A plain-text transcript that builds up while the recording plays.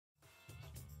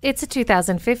It's a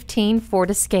 2015 Ford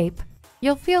Escape.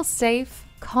 You'll feel safe,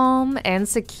 calm, and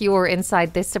secure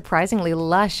inside this surprisingly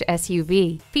lush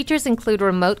SUV. Features include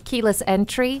remote keyless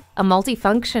entry, a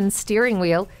multifunction steering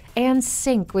wheel, and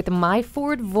sync with My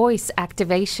Ford voice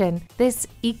activation. This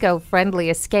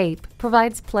eco-friendly Escape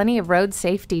provides plenty of road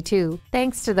safety too,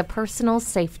 thanks to the personal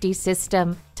safety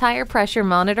system, tire pressure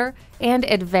monitor, and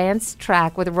advanced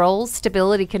track with roll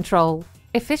stability control.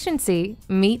 Efficiency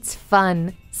meets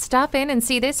fun. Stop in and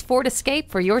see this Ford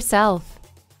Escape for yourself.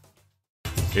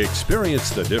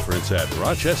 Experience the difference at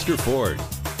Rochester Ford.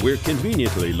 We're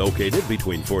conveniently located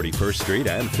between 41st Street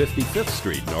and 55th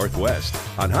Street Northwest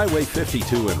on Highway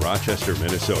 52 in Rochester,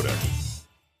 Minnesota.